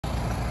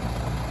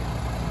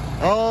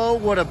Oh,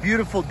 what a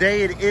beautiful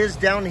day it is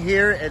down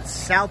here at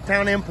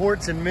Southtown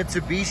Imports in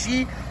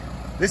Mitsubishi.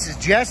 This is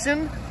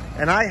Jessen,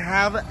 and I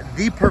have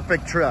the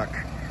perfect truck.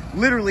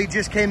 Literally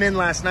just came in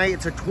last night.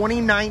 It's a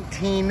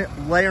 2019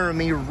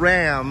 Laramie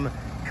Ram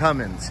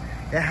Cummins.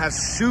 It has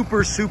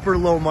super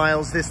low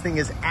miles. This thing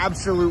is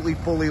absolutely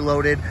fully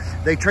loaded.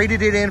 They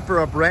traded it in for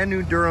a brand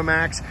new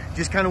Duramax.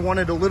 Just kind of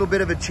wanted a little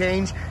bit of a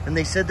change, and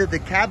they said that the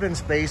cabin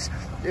space,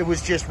 it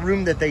was just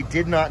room that they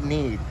did not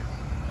need.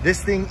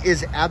 This thing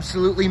is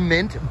absolutely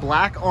mint,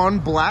 black on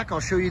black. I'll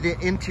show you the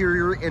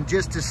interior in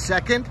just a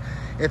second.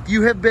 If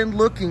you have been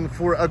looking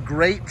for a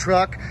great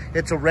truck,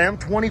 it's a Ram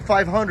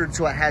 2500,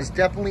 so it has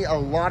definitely a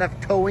lot of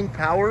towing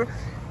power.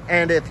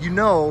 And if you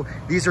know,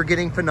 these are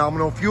getting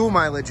phenomenal fuel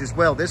mileage as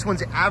well. This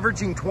one's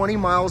averaging 20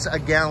 miles a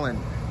gallon.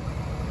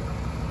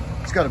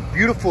 It's got a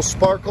beautiful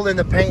sparkle in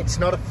the paint. It's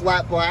not a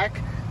flat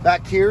black.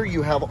 Back here,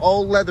 you have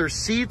all leather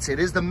seats. It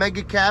is the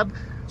Mega Cab,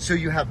 so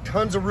you have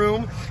tons of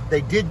room.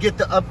 They did get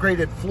the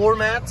upgraded floor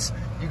mats.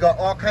 You got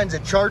all kinds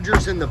of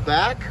chargers in the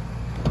back.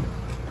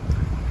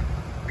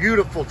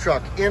 Beautiful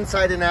truck,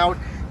 inside and out.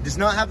 Does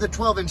not have the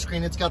 12-inch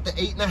screen. It's got the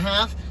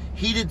 8.5.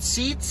 Heated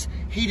seats,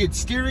 heated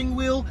steering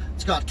wheel.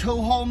 It's got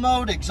tow haul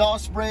mode,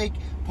 exhaust brake,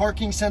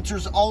 parking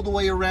sensors all the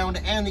way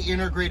around, and the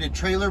integrated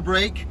trailer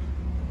brake.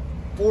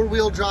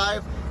 4-wheel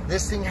drive.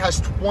 This thing has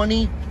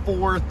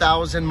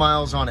 24,000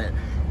 miles on it.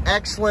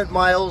 Excellent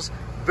miles,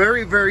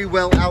 very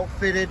well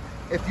outfitted.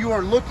 If you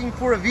are looking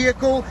for a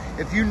vehicle,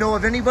 if you know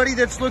of anybody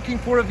that's looking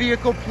for a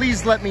vehicle,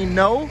 please let me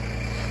know.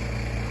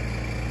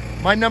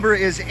 My number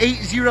is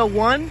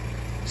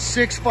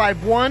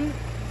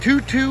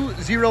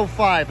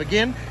 801-651-2205.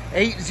 Again,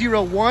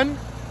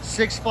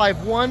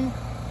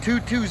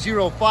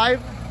 801-651-2205.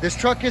 This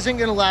truck isn't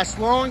gonna last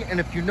long, and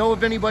if you know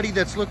of anybody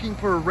that's looking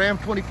for a Ram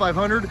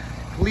 2500,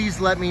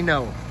 please let me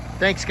know.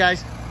 Thanks,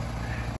 guys.